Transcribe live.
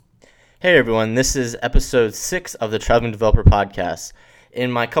Hey everyone, this is episode 6 of the Traveling Developer Podcast.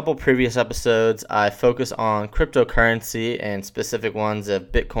 In my couple previous episodes, I focus on cryptocurrency and specific ones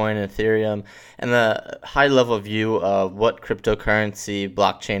of Bitcoin and Ethereum and the high level view of what cryptocurrency,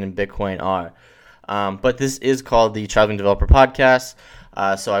 blockchain, and Bitcoin are. But this is called the Traveling Developer Podcast,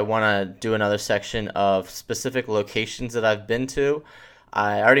 so I want to do another section of specific locations that I've been to.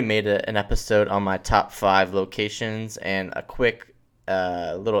 I already made an episode on my top 5 locations and a quick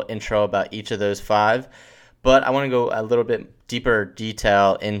little intro about each of those 5, but I want to go a little bit deeper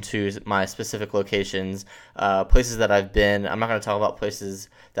detail into my specific locations, places that I've been. I'm not going to talk about places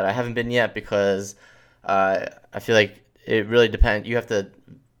that I haven't been yet because I feel like it really depends. You have to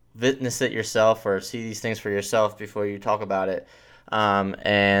witness it yourself or see these things for yourself before you talk about it.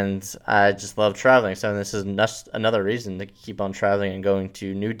 And I just love traveling, so this is another reason to keep on traveling and going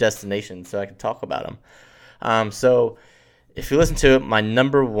to new destinations so I can talk about them. So if you listen to it, my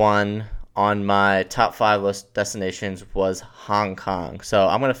number 1 on my top 5 list destinations was Hong Kong. So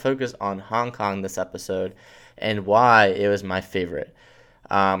I'm going to focus on Hong Kong this episode and why it was my favorite.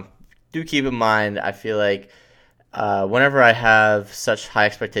 Do keep in mind, I feel like whenever I have such high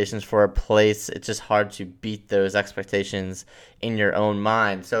expectations for a place, it's just hard to beat those expectations in your own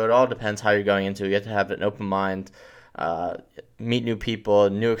mind. So it all depends how you're going into it. You have to have an open mind, meet new people,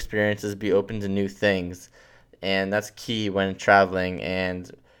 new experiences, be open to new things. And that's key when traveling.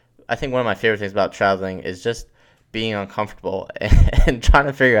 And I think one of my favorite things about traveling is just being uncomfortable and trying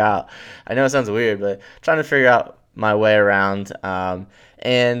to figure out. I know it sounds weird, but trying to figure out my way around.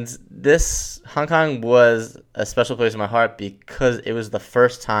 And this Hong Kong was a special place in my heart because it was the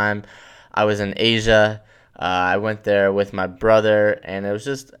first time I was in Asia. I went there with my brother, and it was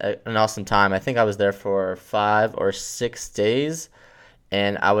just an awesome time. I think I was there for 5 or 6 days.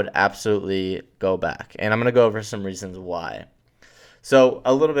 And I would absolutely go back. And I'm going to go over some reasons why. So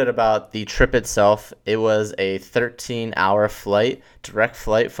a little bit about the trip itself. It was a 13-hour flight, direct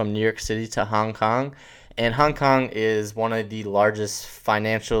flight from New York City to Hong Kong. And Hong Kong is one of the largest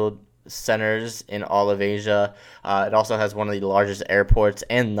financial centers in all of Asia. It also has one of the largest airports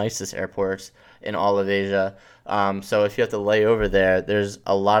and nicest airports in all of Asia. So if you have to lay over there, there's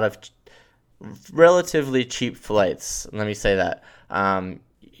a lot of relatively cheap flights. Let me say that.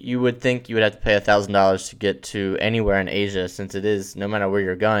 You would think you would have to pay $1,000 to get to anywhere in Asia, since it is, no matter where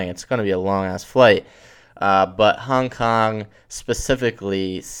you're going, it's going to be a long-ass flight. But Hong Kong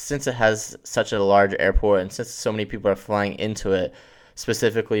specifically, since it has such a large airport and since so many people are flying into it,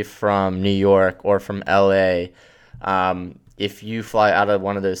 specifically from New York or from LA, if you fly out of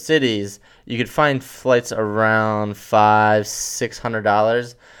one of those cities, you could find flights around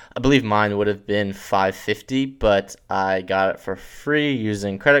 $500-$600. I believe mine would have been $550, but I got it for free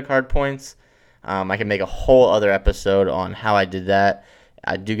using credit card points. I can make a whole other episode on how I did that.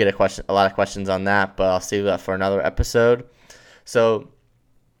 I do get a lot of questions on that, but I'll save that for another episode. So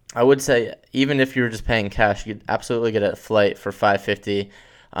I would say even if you were just paying cash, you could absolutely get a flight for $550.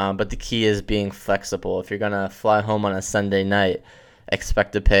 But the key is being flexible. If you're gonna fly home on a Sunday night,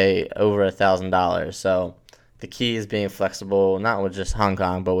 expect to pay over $1,000. So the key is being flexible, not with just Hong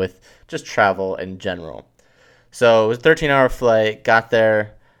Kong, but with just travel in general. So it was a 13-hour flight. Got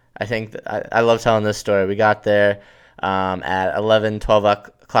there. I think I love telling this story. We got there at 11, 12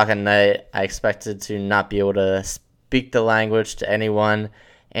 o'clock at night. I expected to not be able to speak the language to anyone.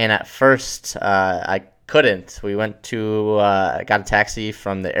 And at first, I couldn't. We went to, got a taxi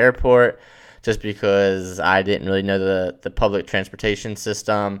from the airport just because I didn't really know the public transportation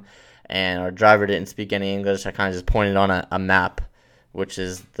system. And our driver didn't speak any English. I kind of just pointed on a map, which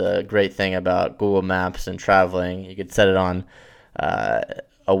is the great thing about Google Maps and traveling. You could set it on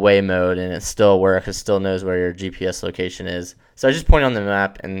away mode, and it still works. It still knows where your GPS location is. So I just pointed on the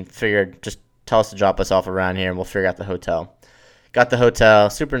map and figured, just tell us to drop us off around here, and we'll figure out the hotel. Got the hotel,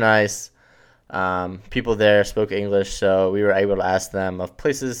 super nice. People there spoke English, so we were able to ask them of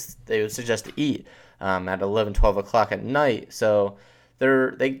places they would suggest to eat at 11, 12 o'clock at night. So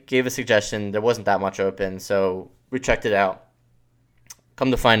they gave a suggestion. There wasn't that much open, so we checked it out. Come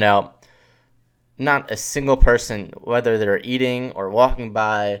to find out, not a single person, whether they're eating or walking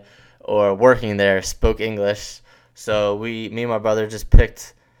by or working there, spoke English. So me and my brother just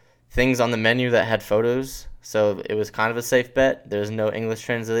picked things on the menu that had photos. So it was kind of a safe bet. There's no English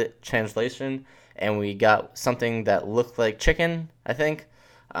translation, and we got something that looked like chicken, I think,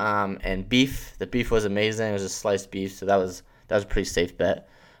 and beef. The beef was amazing. It was just sliced beef, so that was a pretty safe bet.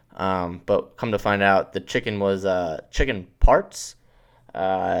 But come to find out, the chicken was chicken parts.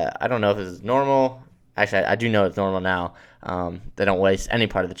 I don't know if it's normal. Actually, I do know it's normal now. They don't waste any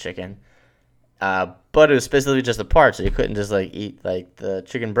part of the chicken. But it was specifically just the part, so you couldn't just like eat like the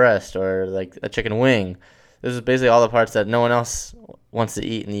chicken breast or like a chicken wing. This is basically all the parts that no one else wants to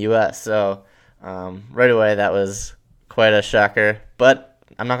eat in the U.S. So right away, that was quite a shocker. But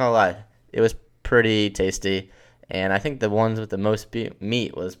I'm not gonna lie, it was pretty tasty, and I think the ones with the most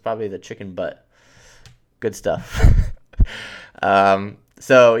meat was probably the chicken butt. Good stuff.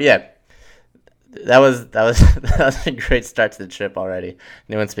 So yeah, that was a great start to the trip already.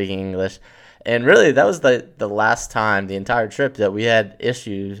 No one speaking English, and really that was the last time the entire trip that we had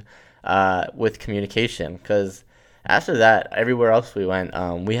issues with communication. Because after that, everywhere else we went,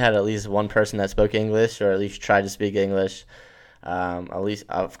 we had at least one person that spoke English or at least tried to speak English. At least,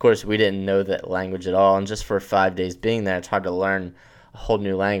 of course, we didn't know that language at all, and just for 5 days being there, it's hard to learn a whole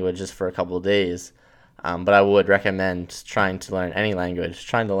new language just for a couple of days. But I would recommend trying to learn any language,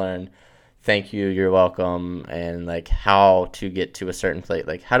 trying to learn thank you, you're welcome, and like how to get to a certain place.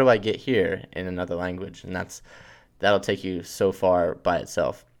 Like, how do I get here in another language? And that'll take you so far by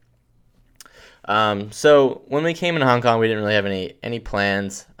itself. So when we came in Hong Kong, we didn't really have any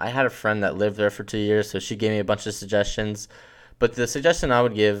plans. I had a friend that lived there for 2 years, so she gave me a bunch of suggestions. But the suggestion I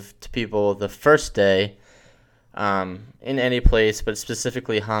would give to people the first day, in any place, but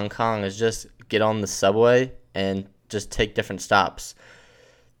specifically Hong Kong, is just get on the subway and just take different stops.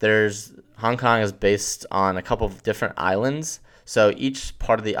 Hong Kong is based on a couple of different islands, so each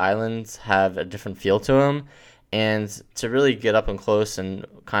part of the islands have a different feel to them. And to really get up and close and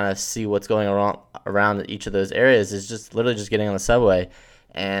kind of see what's going around each of those areas is just literally just getting on the subway.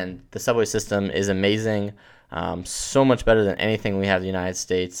 And the subway system is amazing, so much better than anything we have in the United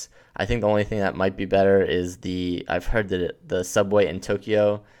States. I think the only thing that might be better is I've heard that the subway in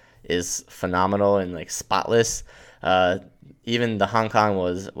Tokyo is phenomenal and like spotless. Even the Hong Kong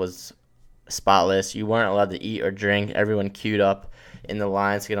was spotless. You weren't allowed to eat or drink. Everyone queued up in the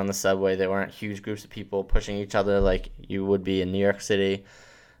lines to get on the subway. There weren't huge groups of people pushing each other like you would be in New York City.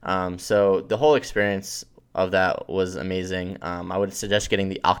 So the whole experience of that was amazing. I would suggest getting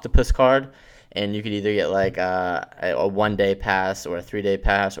the Octopus card, and you could either get like a 1 day pass or a 3 day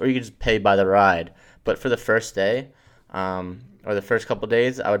pass, or you could just pay by the ride. But for the first day, or the first couple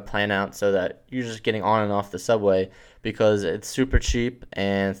days, I would plan out so that you're just getting on and off the subway because it's super cheap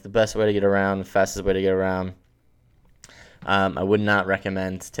and it's the best way to get around, the fastest way to get around. I would not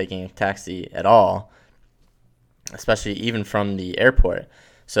recommend taking a taxi at all, especially even from the airport.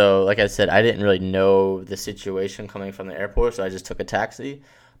 So, like I said, I didn't really know the situation coming from the airport, so I just took a taxi.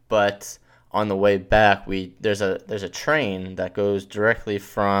 But on the way back, there's a train that goes directly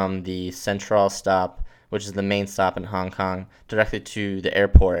from the Central stop, which is the main stop in Hong Kong, directly to the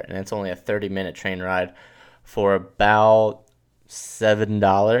airport, and it's only a 30-minute train ride for about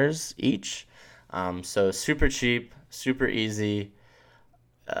 $7 each. So super cheap, super easy.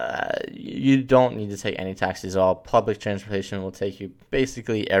 You don't need to take any taxis at all. Public transportation will take you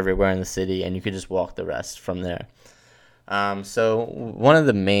basically everywhere in the city, and you could just walk the rest from there. So one of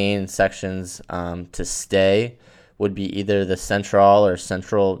the main sections to stay would be either the Central or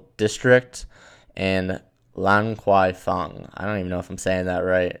Central District and Lan Kwai Fong. I don't even know if I'm saying that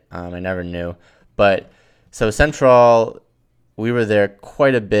right. I never knew. But so Central, we were there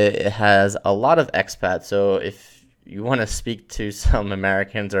quite a bit. It has a lot of expats. So if you want to speak to some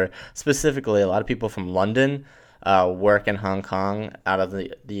Americans, or specifically a lot of people from London, work in Hong Kong out of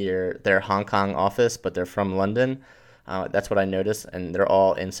their Hong Kong office, but they're from London. That's what I noticed, and they're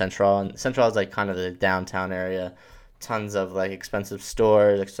all in Central. And Central is like kind of the downtown area. Tons of like expensive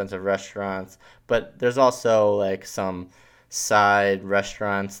stores, expensive restaurants, but there's also like some side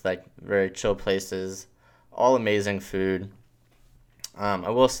restaurants, like very chill places, all amazing food. I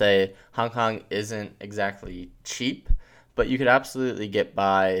will say Hong Kong isn't exactly cheap, but you could absolutely get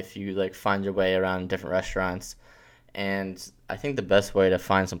by if you like find your way around different restaurants. And I think the best way to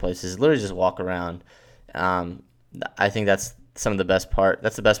find some places is literally just walk around. I think that's some of the best part.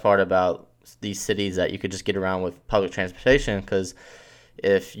 That's the best part about these cities, that you could just get around with public transportation, because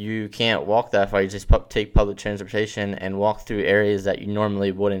if you can't walk that far, you just take public transportation and walk through areas that you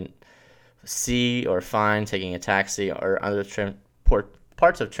normally wouldn't see or find taking a taxi or other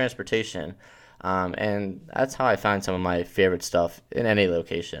parts of transportation. And that's how I find some of my favorite stuff in any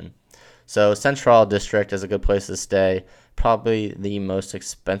location. So Central District is a good place to stay. Probably the most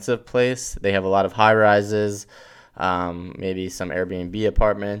expensive place. They have a lot of high rises, maybe some Airbnb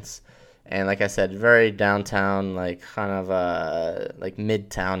apartments. And like I said, very downtown, like kind of like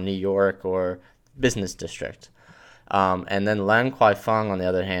midtown New York or business district. And then Lan Kwai Fong, on the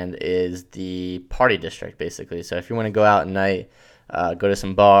other hand, is the party district, basically. So if you want to go out at night, go to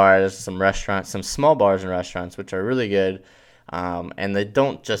some bars, some restaurants, some small bars and restaurants, which are really good. And they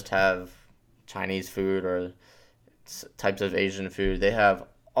don't just have Chinese food or types of Asian food. They have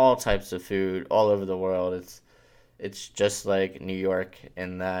all types of food all over the world. It's just like New York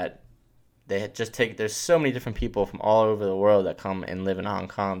in that there's so many different people from all over the world that come and live in Hong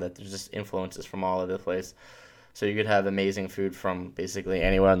Kong that there's just influences from all over the place. So you could have amazing food from basically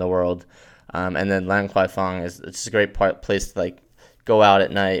anywhere in the world. And then Lan Kwai Fong it's just a great place to like go out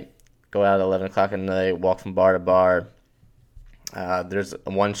at night, go out at 11 o'clock at night, walk from bar to bar. There's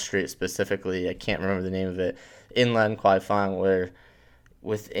one street specifically, I can't remember the name of it, in Lan Kwai Fong where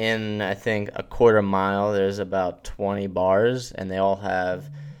within, I think, a quarter mile, there's about 20 bars, and they all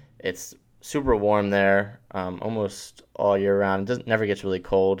it's super warm there, almost all year round. It never gets really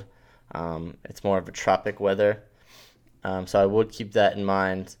cold. It's more of a tropic weather. So I would keep that in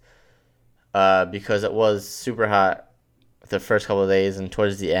mind because it was super hot the first couple of days, and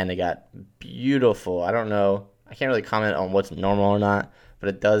towards the end it got beautiful. I don't know. I can't really comment on what's normal or not, but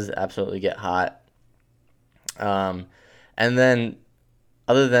it does absolutely get hot. And then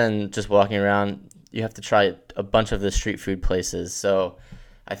other than just walking around, you have to try a bunch of the street food places. So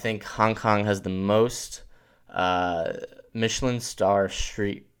I think Hong Kong has the most Michelin star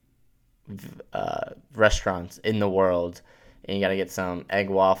street restaurants in the world. And you got to get some egg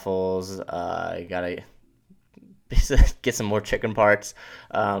waffles. You got to get some more chicken parts.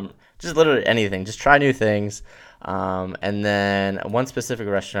 Just literally anything. Just try new things. And then one specific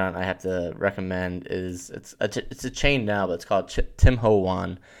restaurant I have to recommend it's a chain now, but it's called Tim Ho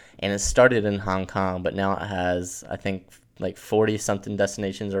Wan, and it started in Hong Kong, but now it has, I think, like 40 something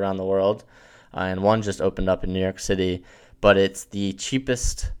destinations around the world, and one just opened up in New York City. But it's the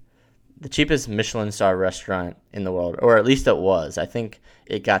cheapest Michelin star restaurant in the world, or at least it was. I think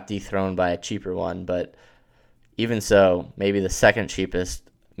it got dethroned by a cheaper one, but even so, maybe the second cheapest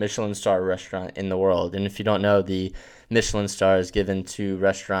Michelin star restaurant in the world. And if you don't know, the Michelin star is given to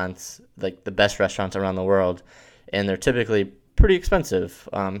restaurants, like the best restaurants around the world, and they're typically pretty expensive.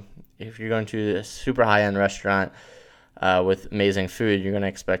 If you're going to a super high-end restaurant with amazing food, you're going to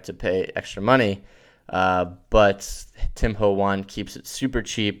expect to pay extra money. But Tim Ho Wan keeps it super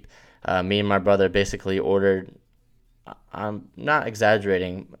cheap. Me and my brother basically ordered, I'm not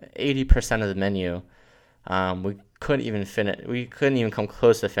exaggerating, 80% of the menu. We couldn't even finish. We couldn't even come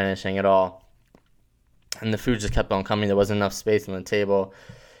close to finishing it all, and the food just kept on coming. There wasn't enough space on the table,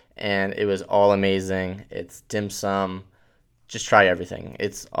 and it was all amazing. It's dim sum. Just try everything.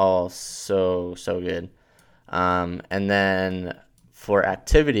 It's all so good. And then for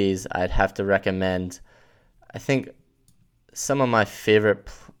activities, I'd have to recommend, I think, some of my favorite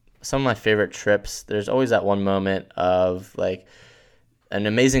trips. There's always that one moment of like an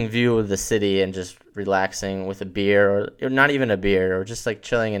amazing view of the city and just relaxing with a beer, or not even a beer, or just like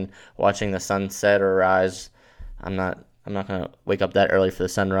chilling and watching the sunset or rise. I'm not gonna wake up that early for the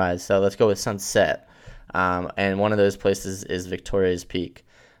sunrise, so let's go with sunset. And one of those places is Victoria's Peak.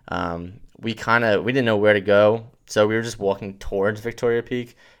 We didn't know where to go, so we were just walking towards Victoria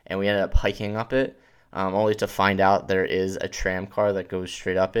Peak, and we ended up hiking up it, only to find out there is a tram car that goes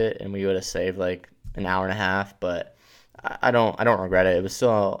straight up it, and we would have saved like an hour and a half, but I don't regret it. It was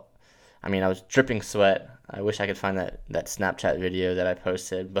still, I was dripping sweat. I wish I could find that Snapchat video that I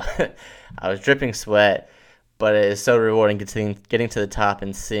posted, but I was dripping sweat. But it is so rewarding getting to the top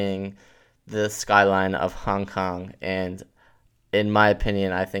and seeing the skyline of Hong Kong. And in my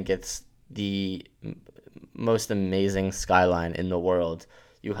opinion, I think it's the most amazing skyline in the world.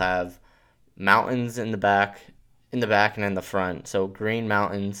 You have mountains in the back and in the front. So green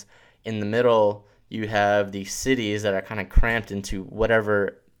mountains. In the middle, you have the cities that are kind of cramped into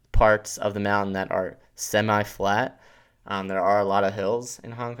whatever parts of the mountain that are semi-flat. There are a lot of hills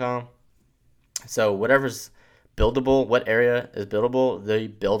in Hong Kong. So whatever's buildable, what area is buildable, they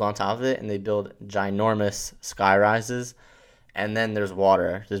build on top of it, and they build ginormous sky rises. And then there's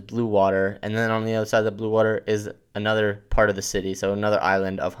water. There's blue water. And then on the other side of the blue water is another part of the city, so another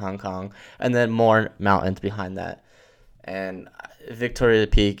island of Hong Kong. And then more mountains behind that. And Victoria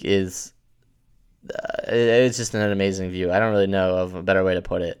Peak is... it's just an amazing view. I don't really know of a better way to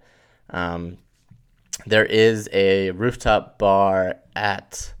put it. There is a rooftop bar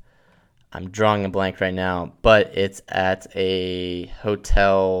I'm drawing a blank right now, but it's at a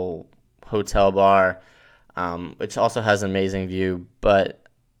hotel bar, which also has an amazing view, but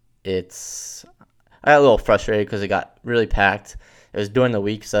I got a little frustrated because it got really packed. It was during the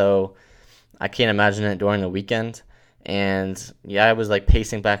week, so I can't imagine it during the weekend. And yeah, I was like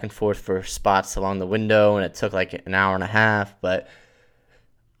pacing back and forth for spots along the window, and it took like an hour and a half, but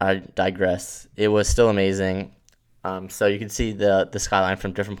I digress. It was still amazing. So you can see the skyline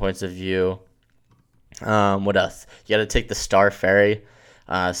from different points of view. What else? You got to take the Star Ferry.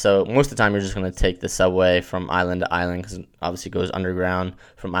 So most of the time you're just going to take the subway from island to island because it obviously goes underground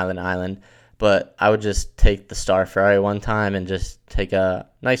from island to island. But I would just take the Star Ferry one time and just take a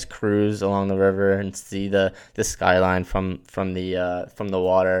nice cruise along the river and see the skyline from the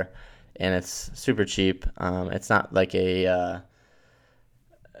water, and it's super cheap. It's not like it's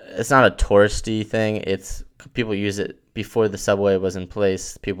not a touristy thing. It's people use it before the subway was in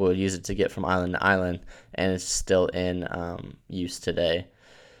place. People would use it to get from island to island, and it's still in use today.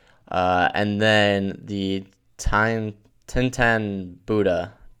 And then the Tintan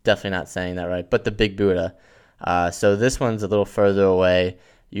Buddha. Definitely not saying that right, but the Big Buddha. So this one's a little further away.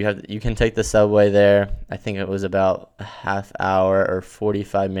 You can take the subway there. I think it was about a half hour or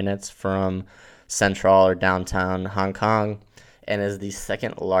 45 minutes from central or downtown Hong Kong, and is the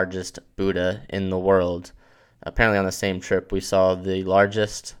second largest Buddha in the world. Apparently on the same trip we saw the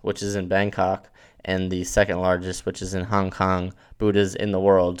largest, which is in Bangkok, and the second largest, which is in Hong Kong, Buddhas in the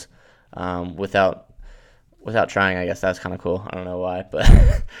world. Without trying, I guess that's kind of cool. I don't know why, but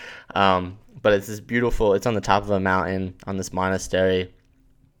but it's this beautiful. It's on the top of a mountain on this monastery.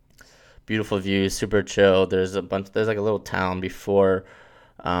 Beautiful views, super chill. There's like a little town before.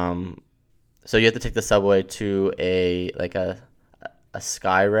 So you have to take the subway to a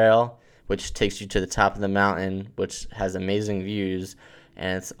sky rail, which takes you to the top of the mountain, which has amazing views,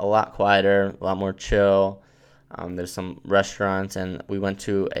 and it's a lot quieter, a lot more chill. There's some restaurants, and we went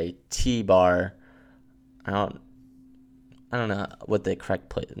to a tea bar. I don't know what the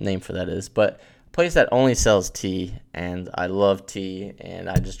correct name for that is, but a place that only sells tea, and I love tea, and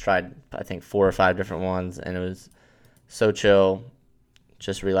I just tried, I think, 4 or 5 different ones, and it was so chill,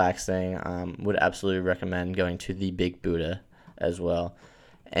 just relaxing. Would absolutely recommend going to the Big Buddha as well.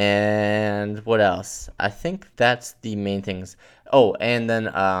 And what else? I think that's the main things. Oh, and then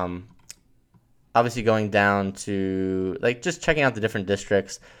obviously going down to, just checking out the different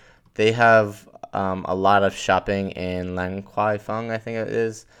districts. They have a lot of shopping in Lan Kwai Fong, I think it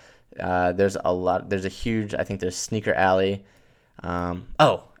is. There's a huge, I think there's Sneaker Alley. And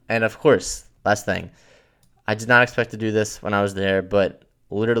of course, last thing, I did not expect to do this when I was there, but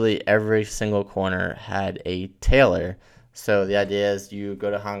literally every single corner had a tailor. So the idea is you go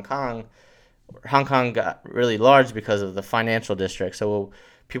to Hong Kong. Hong Kong got really large because of the financial district. So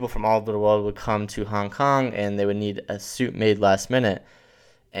people from all over the world would come to Hong Kong, and they would need a suit made last minute.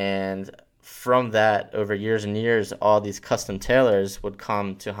 And from that, over years and years, all these custom tailors would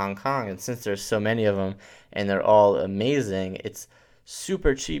come to Hong Kong. And since there's so many of them and they're all amazing, it's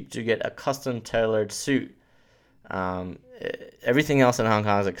super cheap to get a custom tailored suit. Everything else in Hong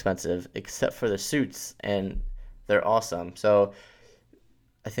Kong is expensive except for the suits, and they're awesome. So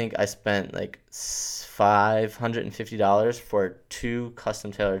I think I spent like $550 for 2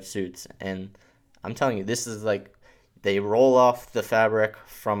 custom tailored suits. And I'm telling you, this is like, they roll off the fabric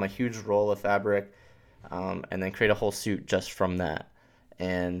from a huge roll of fabric, and then create a whole suit just from that.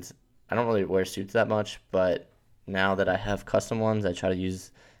 And I don't really wear suits that much, but now that I have custom ones, I try to use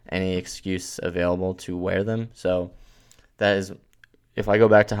any excuse available to wear them. So that is, if I go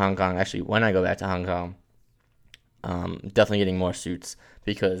back to Hong Kong, actually when I go back to Hong Kong, definitely getting more suits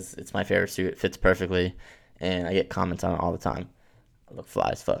because it's my favorite suit. It fits perfectly, and I get comments on it all the time. I look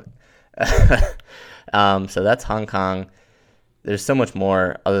fly as fuck. So that's Hong Kong. There's so much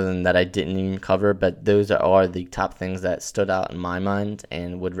more other than that I didn't even cover, but those are the top things that stood out in my mind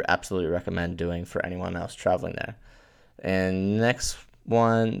and would absolutely recommend doing for anyone else traveling there. And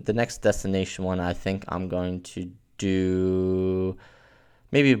the next destination one, I think I'm going to do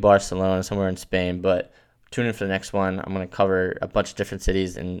maybe Barcelona, somewhere in Spain, but tune in for the next one. I'm going to cover a bunch of different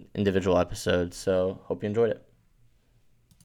cities in individual episodes, so hope you enjoyed it.